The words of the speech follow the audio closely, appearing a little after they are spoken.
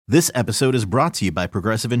This episode is brought to you by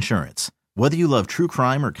Progressive Insurance. Whether you love true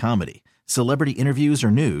crime or comedy, celebrity interviews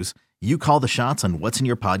or news, you call the shots on what's in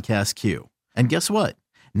your podcast queue. And guess what?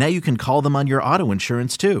 Now you can call them on your auto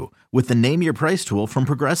insurance too with the Name Your Price tool from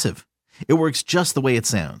Progressive. It works just the way it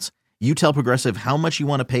sounds. You tell Progressive how much you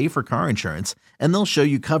want to pay for car insurance, and they'll show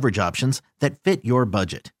you coverage options that fit your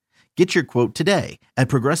budget. Get your quote today at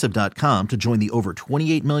Progressive.com to join the over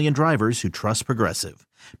 28 million drivers who trust Progressive.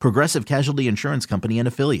 Progressive Casualty Insurance Company and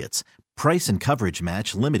Affiliates. Price and coverage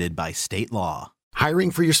match limited by state law. Hiring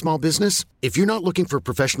for your small business? If you're not looking for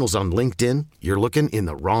professionals on LinkedIn, you're looking in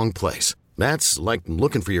the wrong place. That's like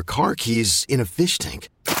looking for your car keys in a fish tank.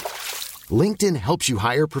 LinkedIn helps you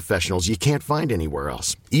hire professionals you can't find anywhere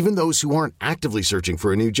else, even those who aren't actively searching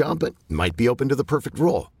for a new job but might be open to the perfect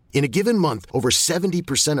role. In a given month, over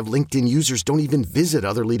 70% of LinkedIn users don't even visit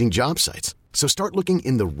other leading job sites. So start looking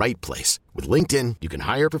in the right place. With LinkedIn, you can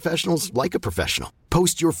hire professionals like a professional.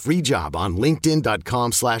 Post your free job on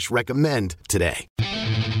linkedin.com/recommend today.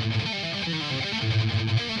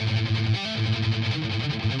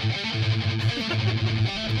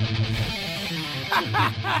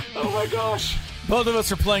 Oh my gosh. Both of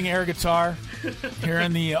us are playing air guitar here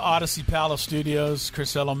in the Odyssey Palace Studios.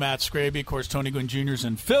 Chris Ello, Matt Scraby, of course, Tony Gwynn Jr. is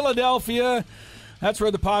in Philadelphia. That's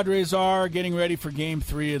where the Padres are, getting ready for Game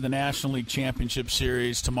 3 of the National League Championship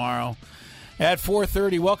Series tomorrow at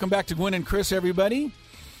 4:30. Welcome back to Gwynn and Chris, everybody.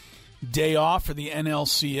 Day off for the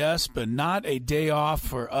NLCS, but not a day off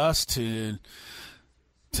for us to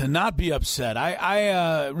not be upset.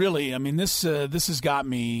 I really, this has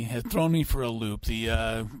thrown me for a loop.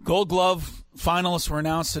 The Gold Glove finalists were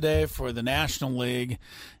announced today for the National League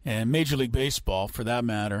and Major League Baseball, for that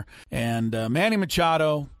matter. And Manny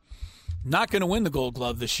Machado not going to win the Gold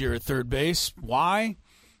Glove this year at third base. Why?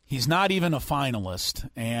 He's not even a finalist.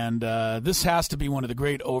 And this has to be one of the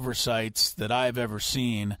great oversights that I've ever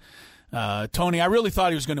seen. Tony, I really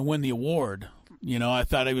thought he was going to win the award. You know, I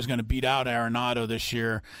thought he was going to beat out Arenado this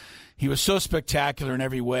year. He was so spectacular in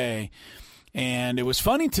every way. And it was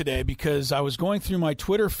funny today because I was going through my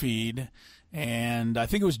Twitter feed, and I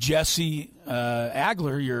think it was Jesse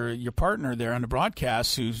Agler, your partner there on the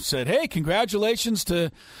broadcast, who said, hey, congratulations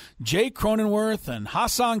to Jake Cronenworth and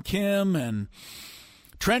Hassan Kim and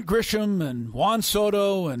Trent Grisham and Juan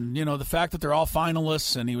Soto, and, you know, the fact that they're all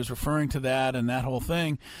finalists, and he was referring to that and that whole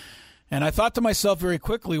thing. And I thought to myself very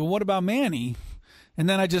quickly, well, what about Manny? And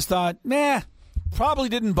then I just thought, probably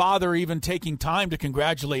didn't bother even taking time to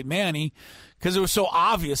congratulate Manny because it was so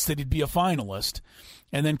obvious that he'd be a finalist.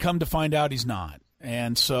 And then come to find out he's not.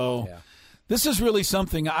 And so This is really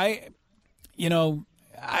something I don't know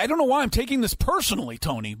why I'm taking this personally,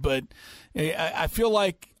 Tony, but I feel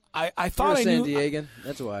like I thought I knew. San Diegan,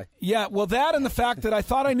 that's why. Yeah, well, that and the fact that I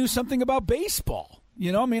thought I knew something about baseball.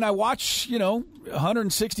 You know, I mean, I watch,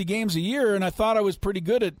 160 games a year, and I thought I was pretty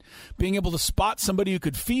good at being able to spot somebody who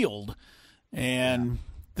could field. And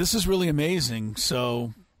this is really amazing.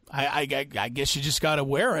 So I guess you just got to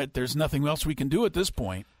wear it. There's nothing else we can do at this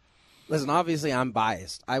point. Listen, obviously I'm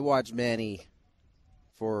biased. I watched Manny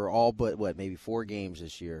for all but, maybe 4 games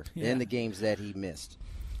this year, and the games that he missed.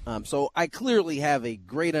 So I clearly have a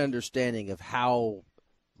great understanding of how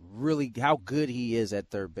good he is at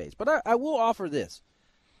third base. But I will offer this.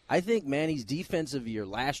 I think Manny's defensive year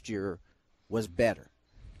last year was better.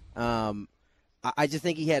 I just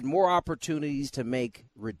think he had more opportunities to make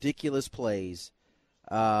ridiculous plays.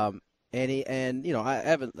 I got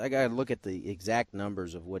to look at the exact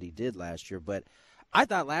numbers of what he did last year, but I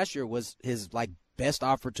thought last year was his best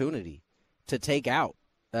opportunity to take out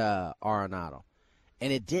Arenado,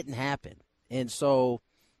 and it didn't happen. And so,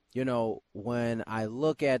 when I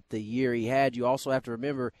look at the year he had, you also have to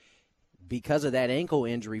remember, because of that ankle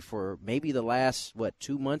injury for maybe the last,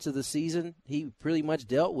 2 months of the season, he pretty much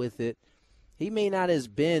dealt with it. He may not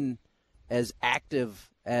have been as active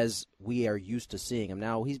as we are used to seeing him.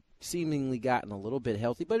 Now, he's seemingly gotten a little bit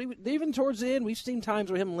healthy, but even towards the end, we've seen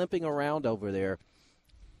times where him limping around over there.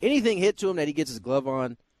 Anything hit to him that he gets his glove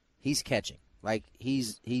on, he's catching.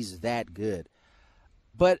 He's that good.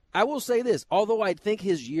 But I will say this, although I think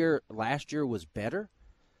his year last year was better,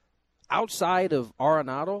 outside of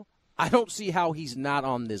Arenado, I don't see how he's not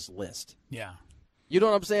on this list. Yeah. You know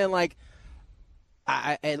what I'm saying?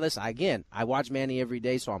 And listen, again, I watch Manny every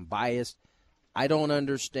day, so I'm biased. I don't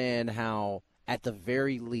understand how, at the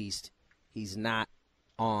very least, he's not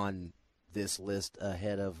on this list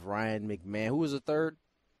ahead of Ryan McMahon. Who was the third?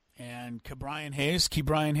 And Ke'Bryan Hayes.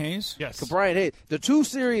 Yes. Ke'Bryan Hayes. The 2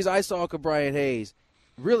 series I saw Ke'Bryan Hayes,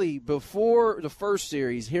 really, before the first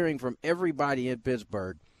series, hearing from everybody in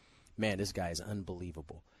Pittsburgh, man, this guy is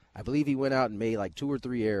unbelievable. I believe he went out and made like 2 or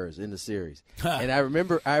 3 errors in the series. And I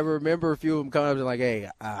remember a few of them coming up and like, hey,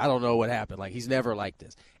 I don't know what happened. Like, he's never like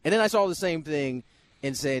this. And then I saw the same thing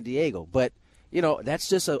in San Diego. But, that's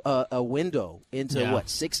just a window into,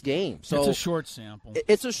 6 games. So it's a short sample.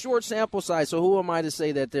 It's a short sample size. So who am I to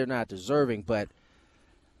say that they're not deserving? But,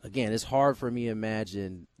 again, it's hard for me to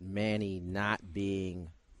imagine Manny not being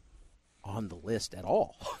on the list at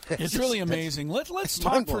all. It's really amazing. Let's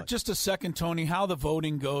talk for just a second, Tony, how the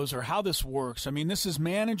voting goes or how this works. I mean, this is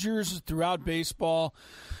managers throughout baseball.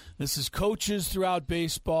 This is coaches throughout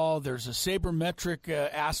baseball. There's a sabermetric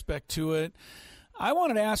aspect to it. I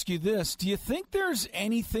wanted to ask you this. Do you think there's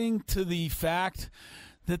anything to the fact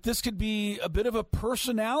that this could be a bit of a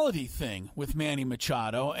personality thing with Manny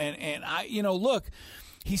Machado? And I, look,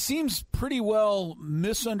 he seems pretty well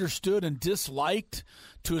misunderstood and disliked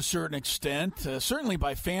to a certain extent, certainly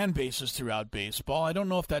by fan bases throughout baseball. I don't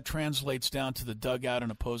know if that translates down to the dugout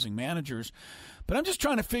and opposing managers, but I'm just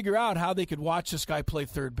trying to figure out how they could watch this guy play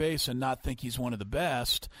third base and not think he's one of the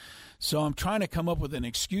best. So I'm trying to come up with an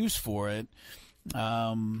excuse for it.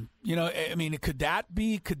 I mean, could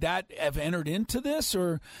that have entered into this,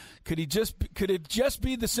 or could it just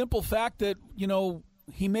be the simple fact that,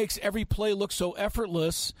 he makes every play look so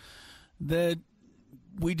effortless that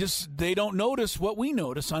they don't notice what we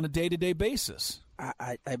notice on a day-to-day basis?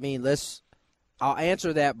 I'll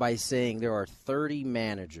answer that by saying there are 30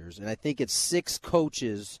 managers, and I think it's 6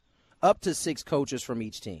 coaches, up to 6 coaches from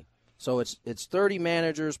each team. So it's 30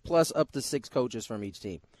 managers plus up to 6 coaches from each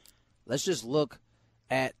team. Let's just look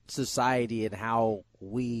at society and how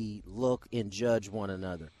we look and judge one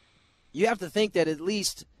another. You have to think that at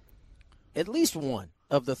least one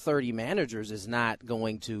of the 30 managers is not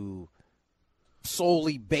going to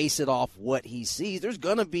solely base it off what he sees. There's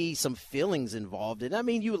going to be some feelings involved. And I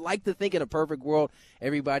mean, you would like to think in a perfect world,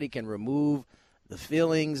 everybody can remove the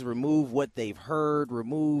feelings, remove what they've heard,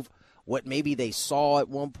 remove what maybe they saw at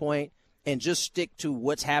one point, and just stick to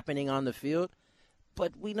what's happening on the field.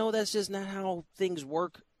 But we know that's just not how things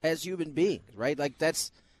work as human beings, right? Like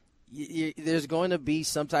there's going to be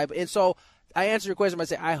some type. And so I answer your question by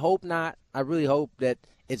saying I hope not. I really hope that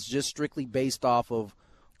it's just strictly based off of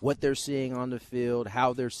what they're seeing on the field,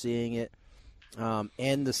 how they're seeing it,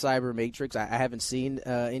 and the cyber matrix. I haven't seen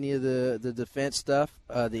any of the defense stuff,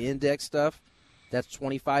 the index stuff. That's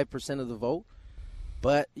 25% of the vote.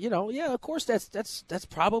 But, of course that's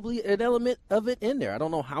probably an element of it in there. I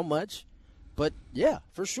don't know how much, but, yeah,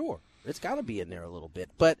 for sure. It's got to be in there a little bit.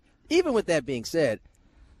 But even with that being said,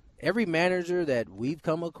 every manager that we've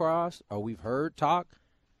come across or we've heard talk,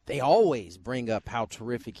 they always bring up how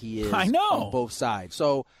terrific he is on both sides.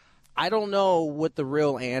 So I don't know what the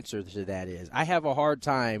real answer to that is. I have a hard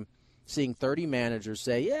time seeing 30 managers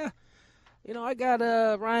say, yeah, I got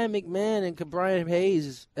Ryan McMahon and Brian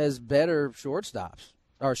Hayes as better shortstops,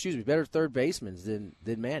 or better third basemen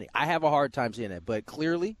than Manny. I have a hard time seeing that, but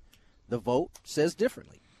clearly the vote says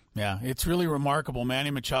differently. Yeah, it's really remarkable.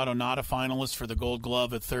 Manny Machado not a finalist for the Gold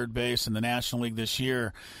Glove at third base in the National League this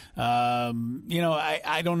year. I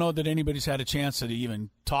don't know that anybody's had a chance to even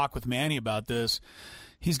talk with Manny about this.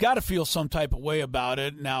 He's got to feel some type of way about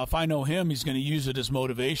it. Now, if I know him, he's going to use it as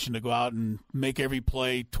motivation to go out and make every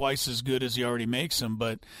play twice as good as he already makes them.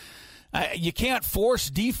 But you can't force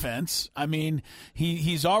defense. I mean,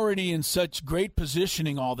 he's already in such great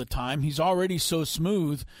positioning all the time. He's already so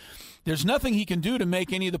smooth. There's nothing he can do to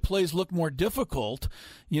make any of the plays look more difficult.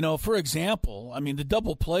 For example, I mean, the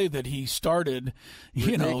double play that he started,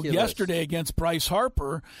 yesterday against Bryce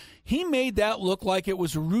Harper, he made that look like it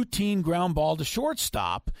was a routine ground ball to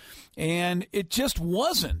shortstop, and it just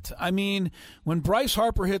wasn't. I mean, when Bryce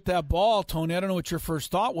Harper hit that ball, Tony, I don't know what your first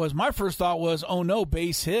thought was. My first thought was, oh, no,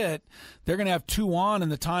 base hit. They're going to have 2 on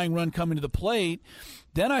and the tying run coming to the plate.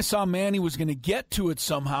 Then I saw Manny was going to get to it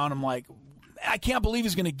somehow, and I'm like, I can't believe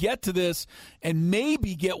he's going to get to this and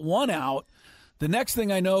maybe get 1 out. The next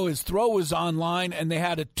thing I know, his throw was online, and they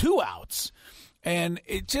had 2 outs. And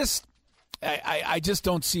it just I just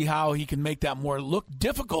don't see how he can make that more look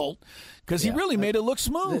difficult because he really made it look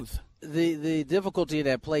smooth. The difficulty in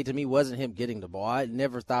that play to me wasn't him getting the ball. I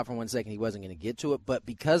never thought for one second he wasn't going to get to it. But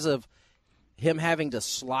because of him having to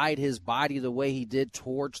slide his body the way he did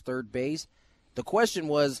towards third base, the question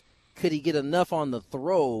was, could he get enough on the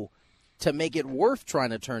throw to make it worth trying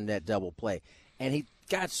to turn that double play? And he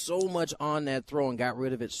got so much on that throw and got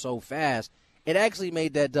rid of it so fast, it actually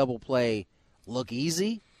made that double play look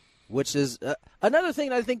easy, which is another thing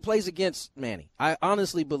that I think plays against Manny. I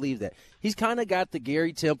honestly believe that. He's kind of got the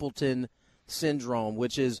Gary Templeton syndrome,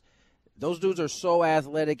 which is those dudes are so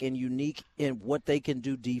athletic and unique in what they can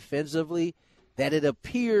do defensively that it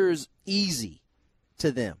appears easy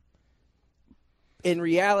to them. In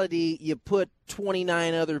reality, you put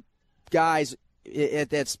 29 other guys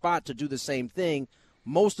at that spot to do the same thing.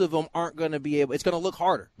 Most of them aren't going to be able – it's going to look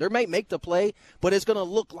harder. They might make the play, but it's going to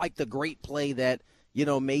look like the great play that,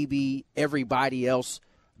 maybe everybody else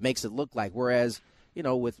makes it look like. Whereas,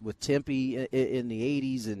 with Tempe in the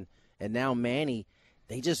 80s and now Manny,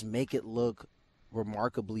 they just make it look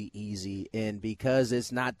remarkably easy. And because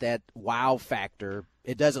it's not that wow factor,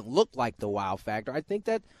 it doesn't look like the wow factor. I think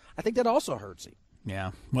that also hurts him.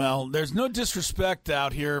 Yeah. Well, there's no disrespect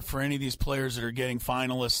out here for any of these players that are getting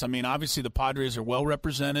finalists. I mean, obviously the Padres are well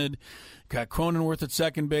represented. Got Cronenworth at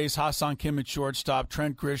second base, Ha-Seong Kim at shortstop,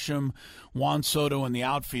 Trent Grisham, Juan Soto in the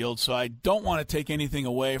outfield. So I don't want to take anything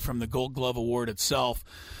away from the Gold Glove Award itself.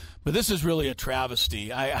 But this is really a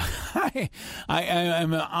travesty. I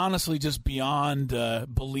am honestly just beyond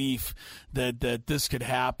belief that this could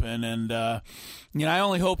happen. And, I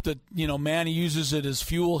only hope that, Manny uses it as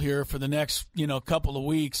fuel here for the next, couple of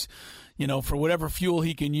weeks, for whatever fuel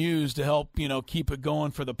he can use to help, keep it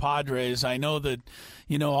going for the Padres. I know that,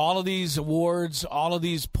 all of these awards, all of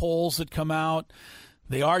these polls that come out,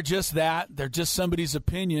 they are just that. They're just somebody's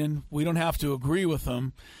opinion. We don't have to agree with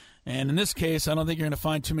them. And in this case, I don't think you're going to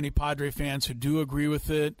find too many Padre fans who do agree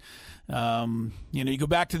with it. You go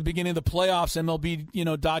back to the beginning of the playoffs,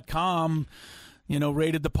 MLB.com,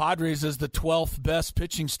 rated the Padres as the 12th best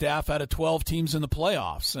pitching staff out of 12 teams in the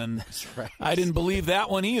playoffs. And that's right. I didn't believe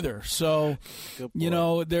that one either. So,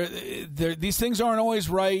 these things aren't always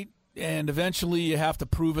right, and eventually you have to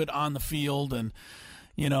prove it on the field. And,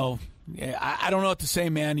 I don't know what to say,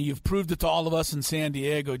 man. You've proved it to all of us in San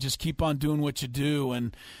Diego. Just keep on doing what you do.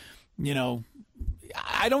 And,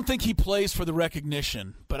 I don't think he plays for the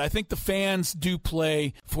recognition, but I think the fans do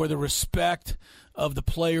play for the respect of the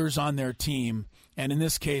players on their team. And in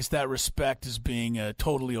this case, that respect is being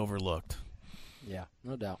totally overlooked. Yeah,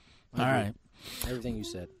 no doubt. All right. Everything you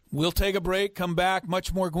said. We'll take a break, come back.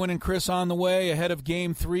 Much more Gwynn and Chris on the way ahead of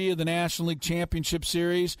Game 3 of the National League Championship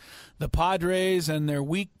Series. The Padres and their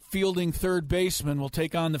weak fielding third baseman will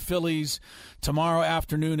take on the Phillies tomorrow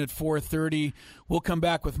afternoon at 4:30. We'll come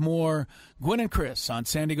back with more Gwynn and Chris on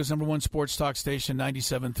San Diego's #1 sports talk station,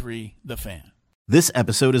 97.3 The Fan. This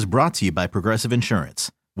episode is brought to you by Progressive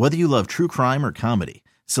Insurance. Whether you love true crime or comedy,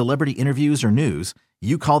 celebrity interviews or news,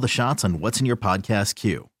 you call the shots on what's in your podcast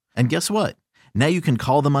queue. And guess what? Now you can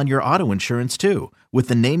call them on your auto insurance too with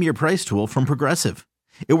the Name Your Price tool from Progressive.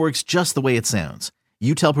 It works just the way it sounds.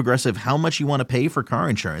 You tell Progressive how much you want to pay for car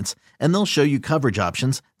insurance, and they'll show you coverage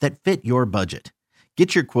options that fit your budget.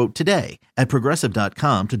 Get your quote today at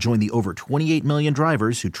Progressive.com to join the over 28 million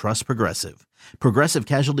drivers who trust Progressive. Progressive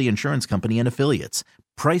Casualty Insurance Company and Affiliates.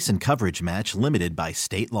 Price and coverage match limited by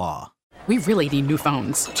state law. We really need new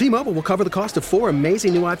phones. T-Mobile will cover the cost of 4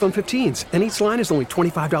 amazing new iPhone 15s, and each line is only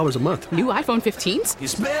 $25 a month. New iPhone 15s?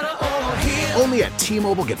 It's better over here. Only at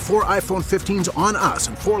T-Mobile, get 4 iPhone 15s on us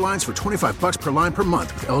and 4 lines for $25 per line per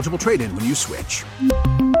month with eligible trade-in when you switch.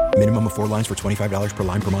 Minimum of 4 lines for $25 per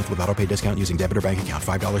line per month with autopay discount using debit or bank account.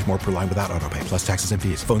 $5 more per line without autopay, plus taxes and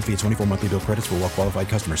fees. Phone fee at 24 monthly bill credits for well-qualified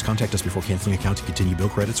customers. Contact us before canceling account to continue bill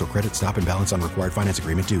credits or credit stop and balance on required finance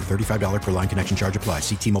agreement due. $35 per line connection charge applies.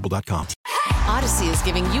 See T-Mobile.com. Odyssey is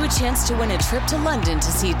giving you a chance to win a trip to London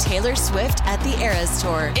to see Taylor Swift at the Eras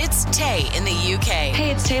Tour. It's Tay in the UK.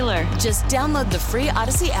 Hey, it's Taylor. Just download the free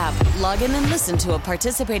Odyssey app, log in and listen to a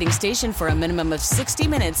participating station for a minimum of 60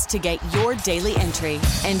 minutes to get your daily entry.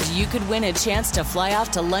 And you could win a chance to fly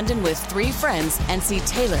off to London with 3 friends and see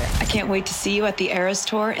Taylor. I can't wait to see you at the Eras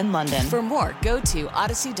Tour in London. For more, go to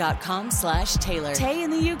odyssey.com/Taylor. Tay in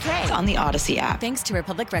the UK. It's on the Odyssey app. Thanks to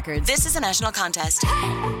Republic Records. This is a national contest.